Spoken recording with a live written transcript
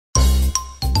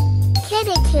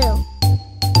kiddikoo.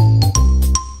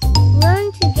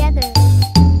 Learn together.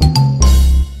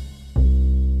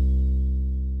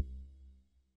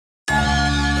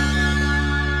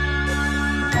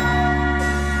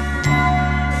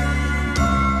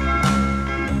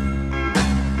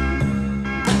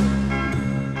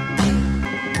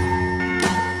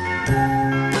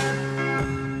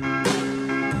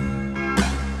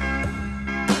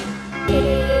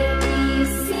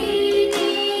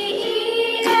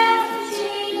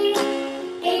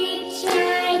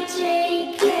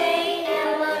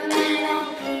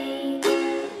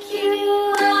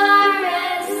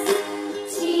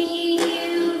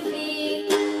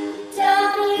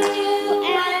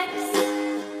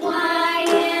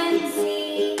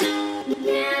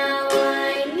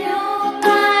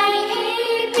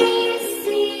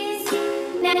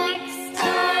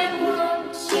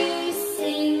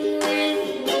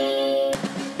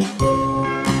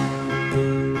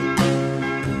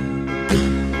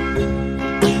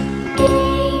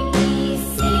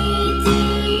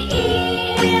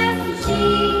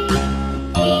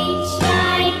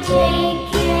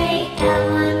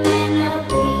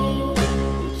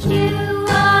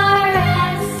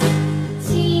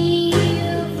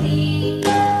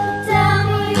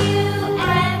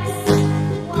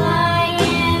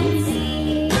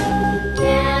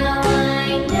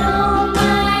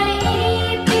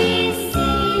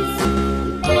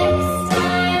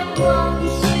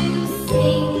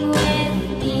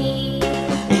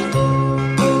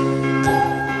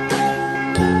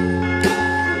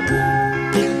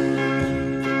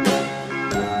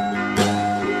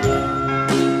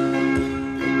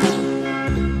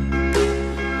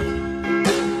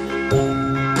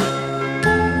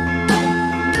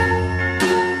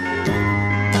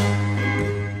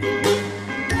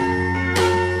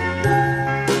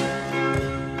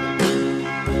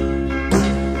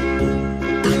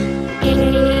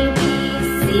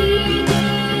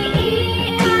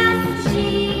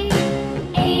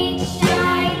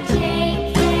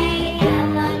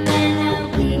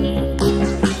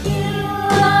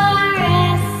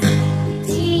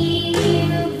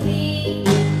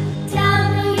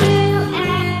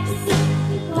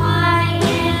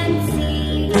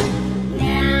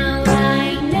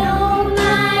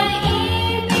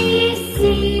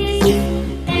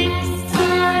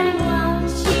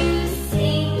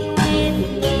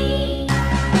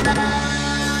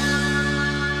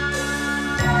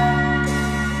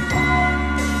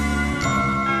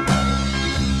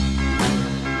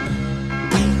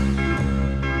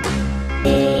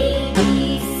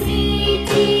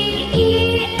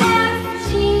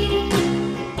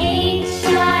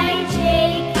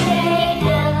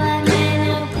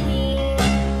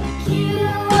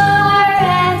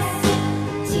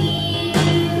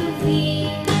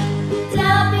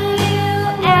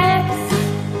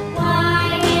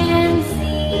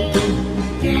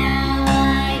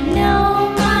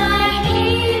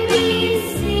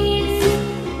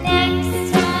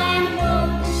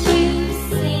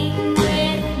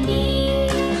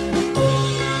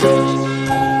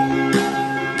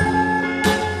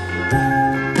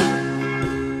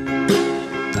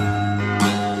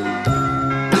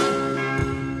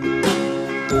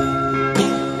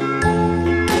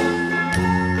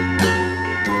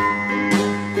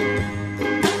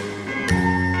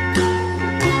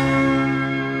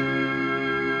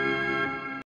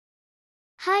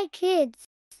 Hi kids!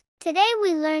 Today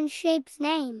we learn shape's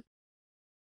name.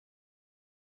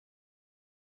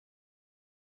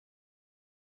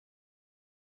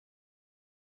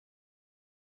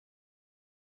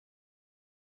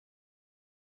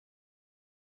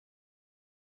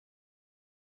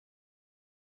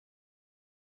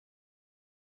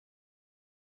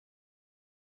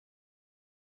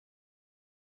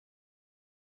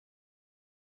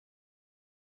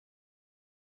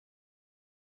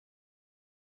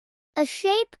 A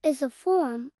shape is a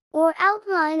form or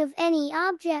outline of any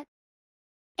object,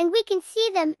 and we can see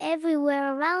them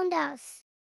everywhere around us.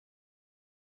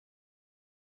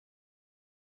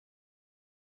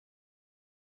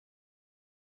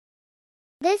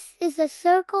 This is a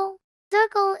circle.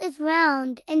 Circle is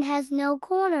round and has no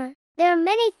corner. There are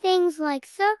many things like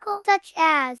circle, such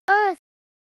as earth,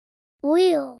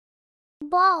 wheel,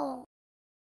 ball.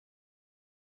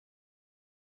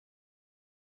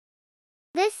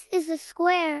 This is a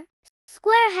square.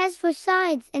 Square has four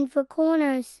sides and four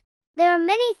corners. There are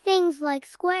many things like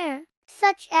square,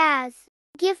 such as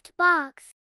gift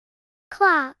box,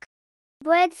 clock,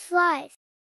 bread slice.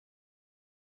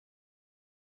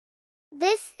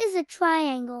 This is a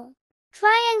triangle.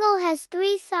 Triangle has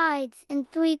three sides and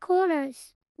three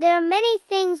corners. There are many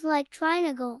things like like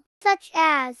triangle, such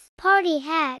as party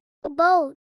hat,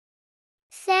 boat,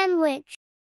 sandwich.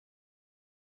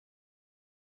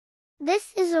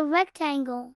 This is a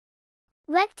rectangle.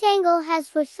 Rectangle has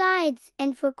four sides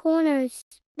and four corners.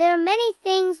 There are many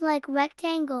things like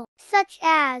rectangle, such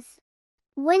as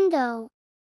window,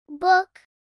 book,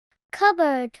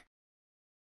 cupboard.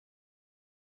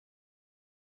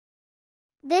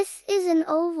 This is an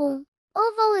oval.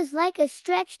 Oval is like a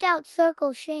stretched out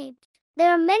circle shaped. There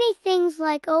are many things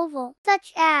like oval,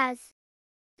 such as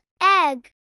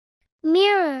egg,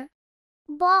 mirror,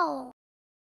 ball.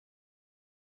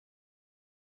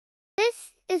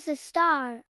 This is a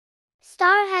star.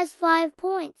 Star has 5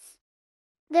 points.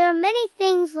 There are many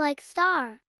things like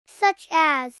star, such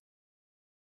as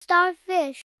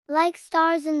starfish, like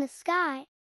stars in the sky,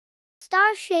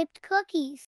 star-shaped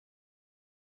cookies.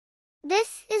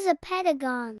 This is a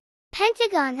pentagon.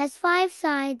 Pentagon has 5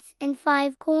 sides and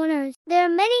 5 corners. There are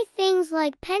many things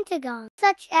like pentagon,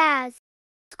 such as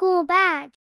school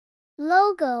badge,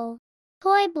 logo,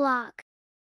 toy block.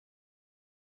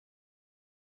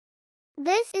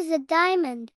 This is a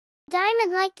diamond.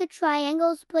 Diamond like the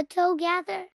triangles put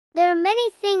together. There are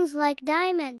many things like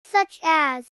diamond, such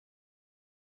as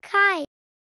kite,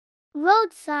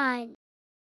 road sign,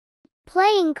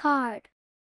 playing card.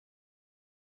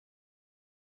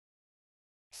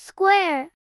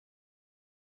 Square,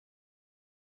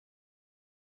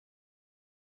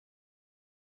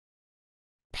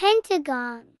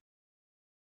 pentagon,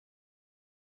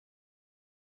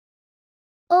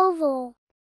 oval,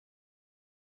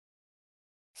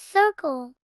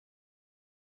 circle,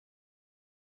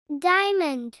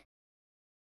 diamond,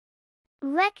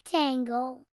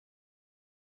 rectangle,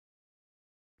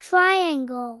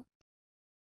 triangle,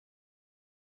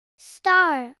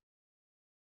 star.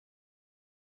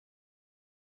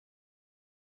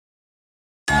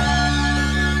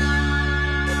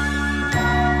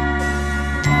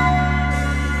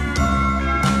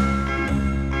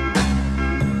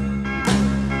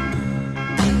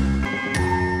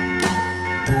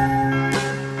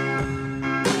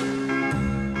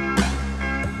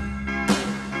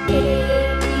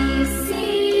 A, B,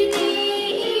 C, D,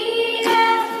 E,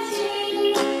 F, G,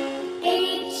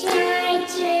 H, I,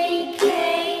 J,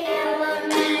 K,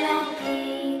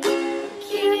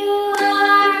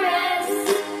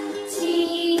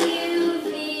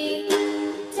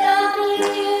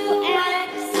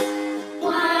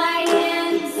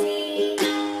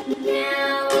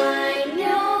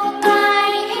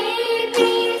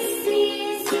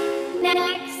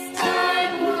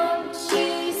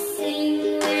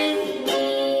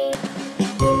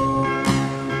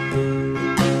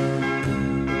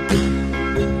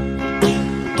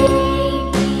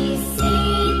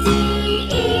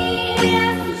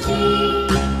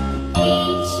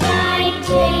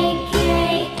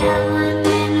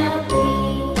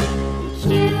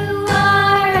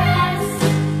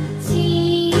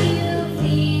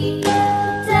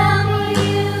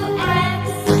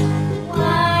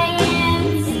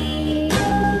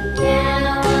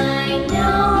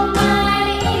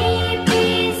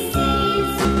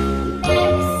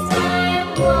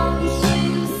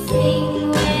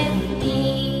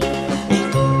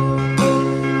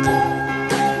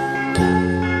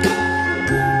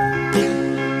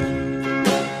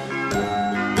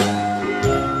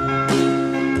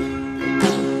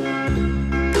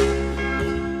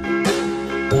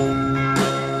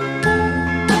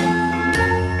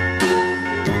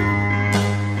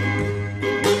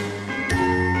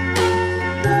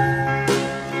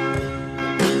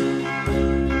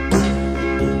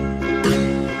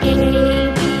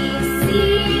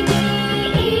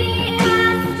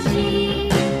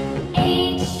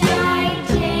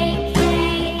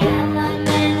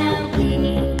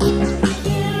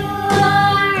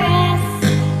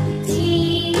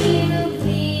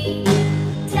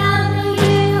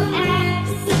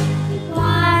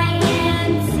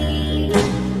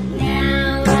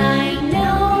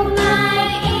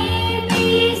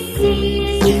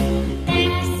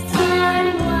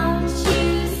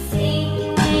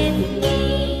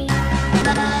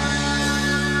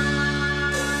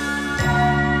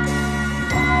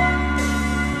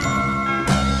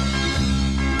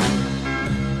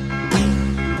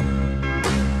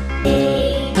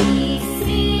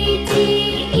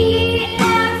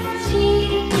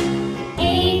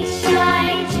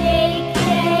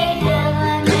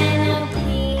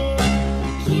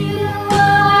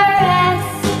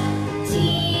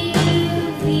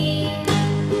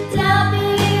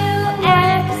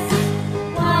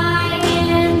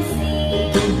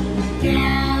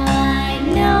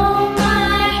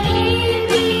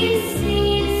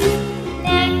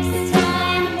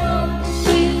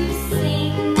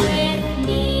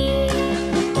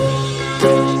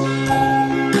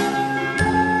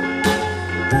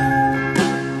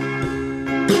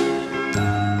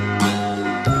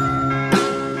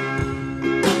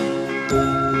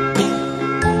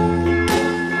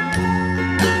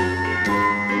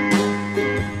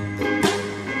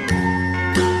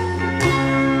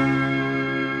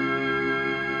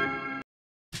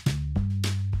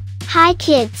 Hi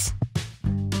kids!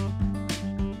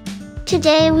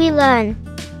 Today we learn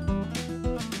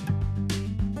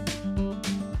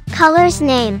color's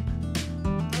name.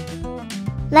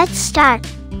 Let's start.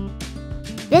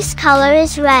 This color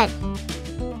is red.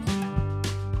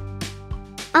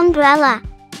 Umbrella.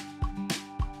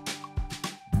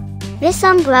 This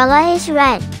umbrella is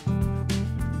red.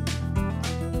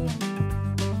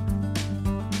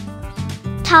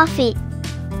 Toffee.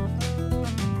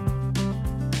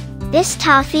 This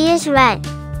toffee is red.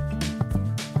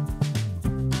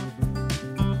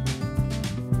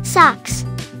 Socks.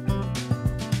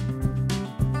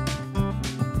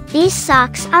 These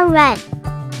socks are red.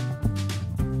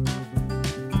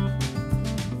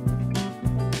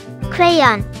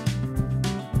 Crayon.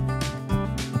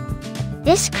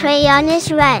 This crayon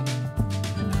is red.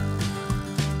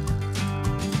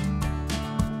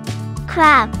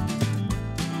 Crab.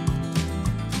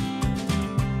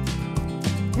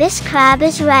 This crab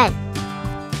is red.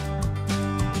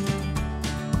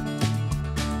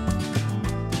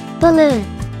 Balloon.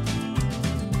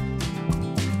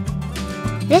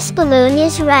 This balloon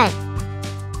is red.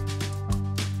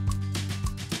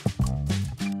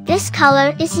 This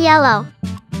color is yellow.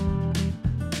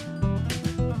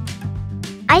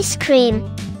 Ice cream.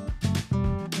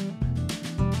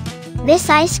 This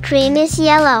ice cream is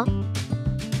yellow.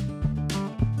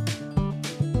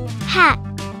 Hat.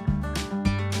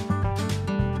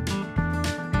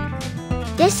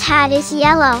 This hat is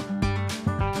yellow.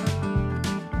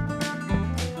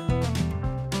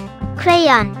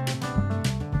 Crayon.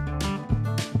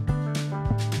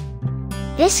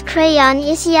 This crayon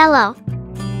is yellow.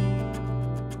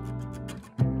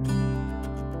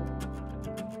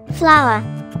 Flower.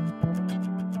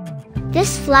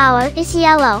 This flower is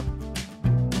yellow.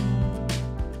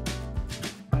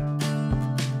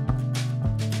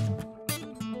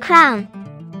 Crown.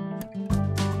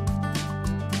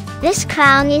 This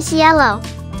crown is yellow.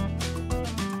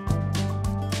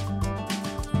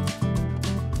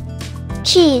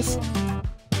 Cheese.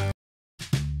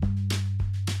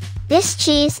 This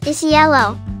cheese is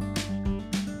yellow.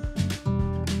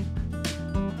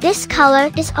 This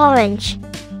color is orange.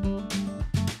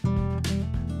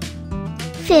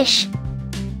 Fish.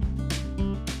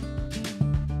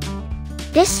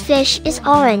 This fish is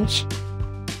orange.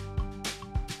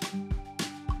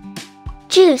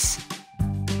 Juice.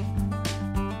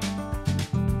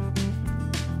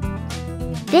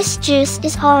 This juice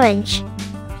is orange.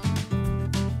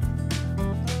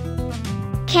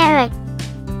 Carrot.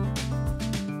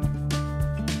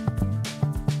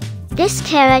 This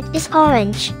carrot is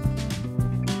orange.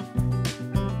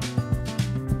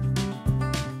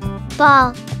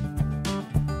 Ball.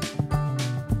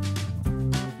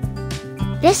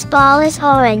 This ball is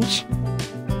orange.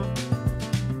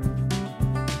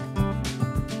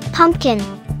 Pumpkin.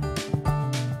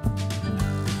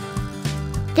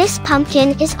 This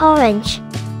pumpkin is orange.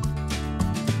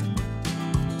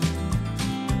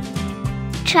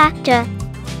 Tractor.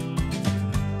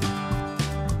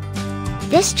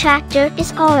 This tractor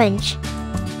is orange.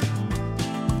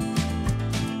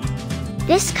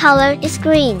 This color is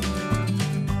green.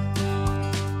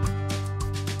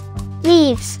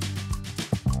 Leaves.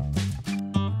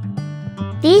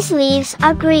 These leaves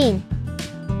are green.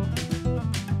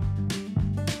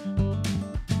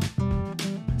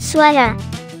 Sweater.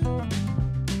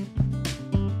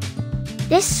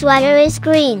 This sweater is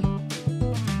green.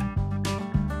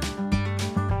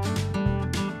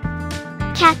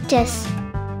 Cactus.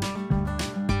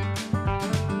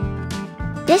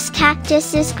 This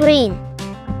cactus is green.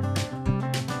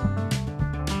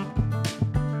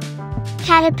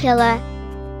 Caterpillar.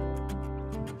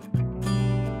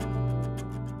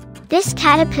 This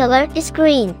caterpillar is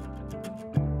green.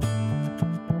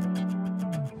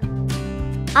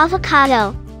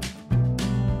 Avocado.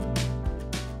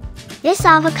 This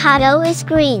avocado is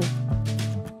green.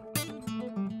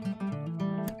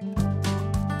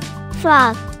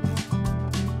 Frog.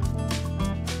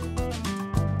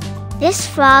 This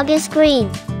frog is green.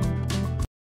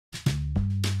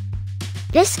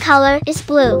 This color is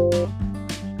blue.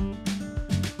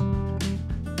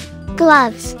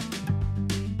 Gloves.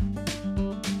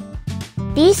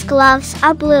 These gloves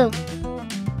are blue.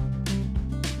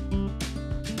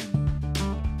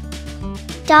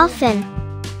 Dolphin.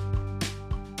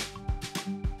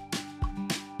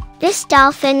 This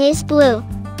dolphin is blue.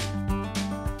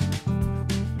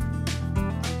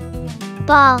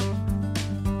 Ball.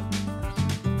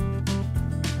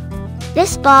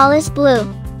 This ball is blue.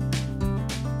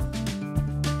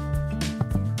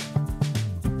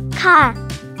 Car.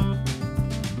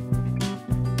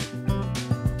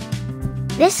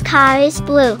 This car is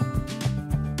blue.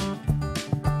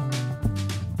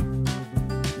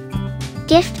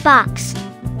 Gift box.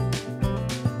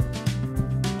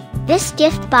 This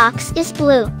gift box is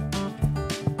blue.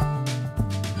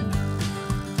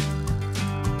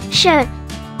 Shirt.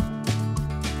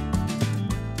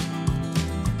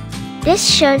 This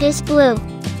shirt is blue.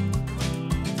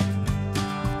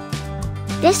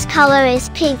 This color is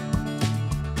pink.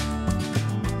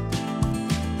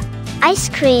 Ice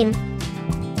cream.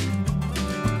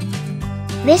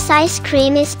 This ice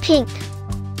cream is pink.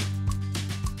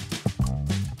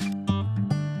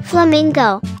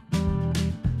 Flamingo.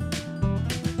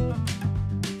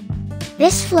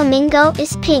 This flamingo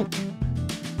is pink.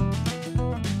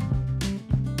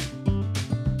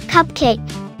 Cupcake.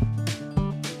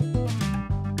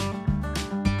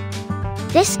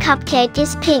 This cupcake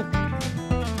is pink.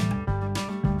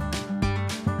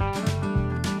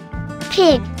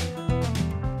 Pig.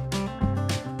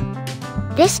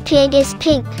 This pig is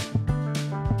pink.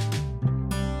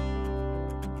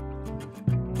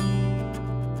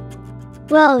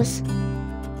 Rose.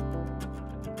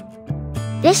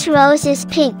 This rose is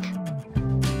pink.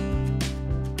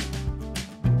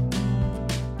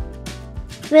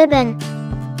 Ribbon.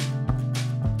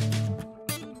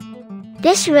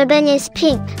 This ribbon is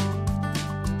pink.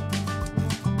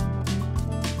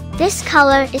 This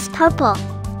color is purple.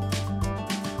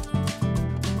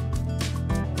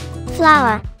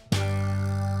 Flower.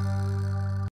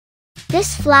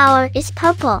 This flower is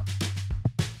purple.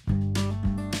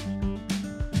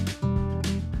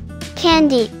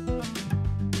 Candy.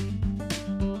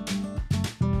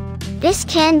 This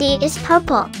candy is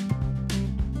purple.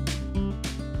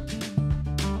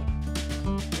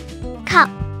 Cup.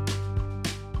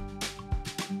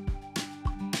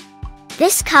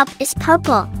 This cup is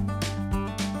purple.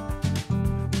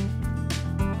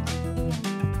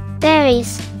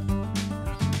 Berries.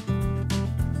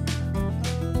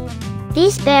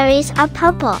 These berries are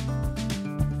purple.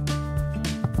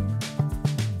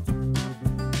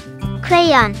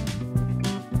 Crayon.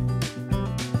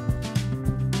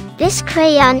 This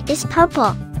crayon is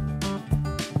purple.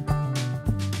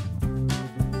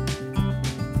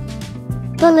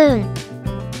 Balloon.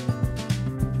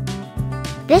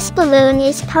 This balloon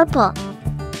is purple.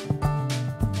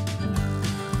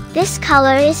 This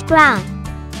color is brown.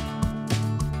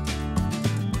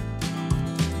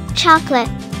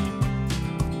 Chocolate.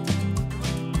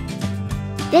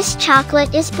 This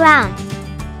chocolate is brown.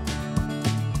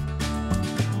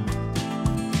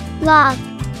 Log.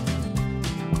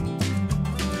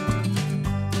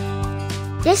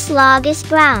 This log is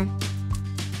brown.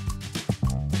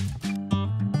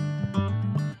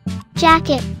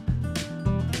 Jacket.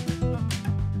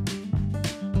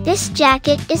 This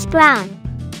jacket is brown.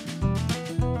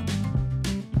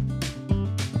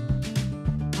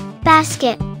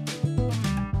 Basket.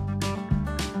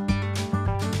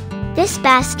 This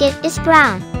basket is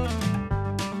brown.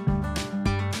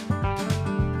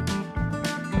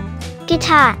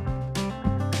 Guitar.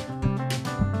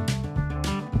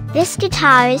 This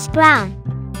guitar is brown.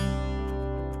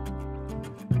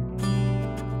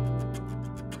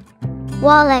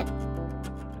 Wallet.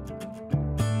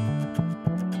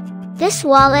 This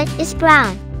wallet is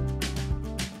brown.